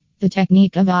The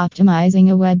technique of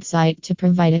optimizing a website to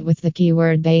provide it with the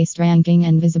keyword-based ranking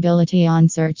and visibility on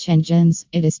search engines.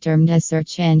 It is termed as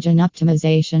search engine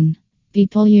optimization.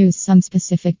 People use some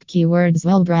specific keywords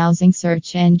while browsing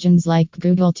search engines like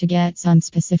Google to get some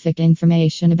specific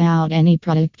information about any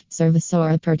product, service,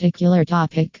 or a particular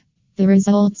topic. The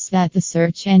results that the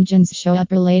search engines show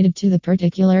up related to the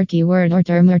particular keyword or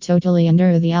term are totally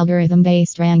under the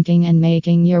algorithm-based ranking, and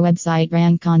making your website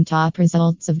rank on top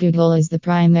results of Google is the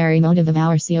primary motive of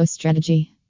our SEO strategy.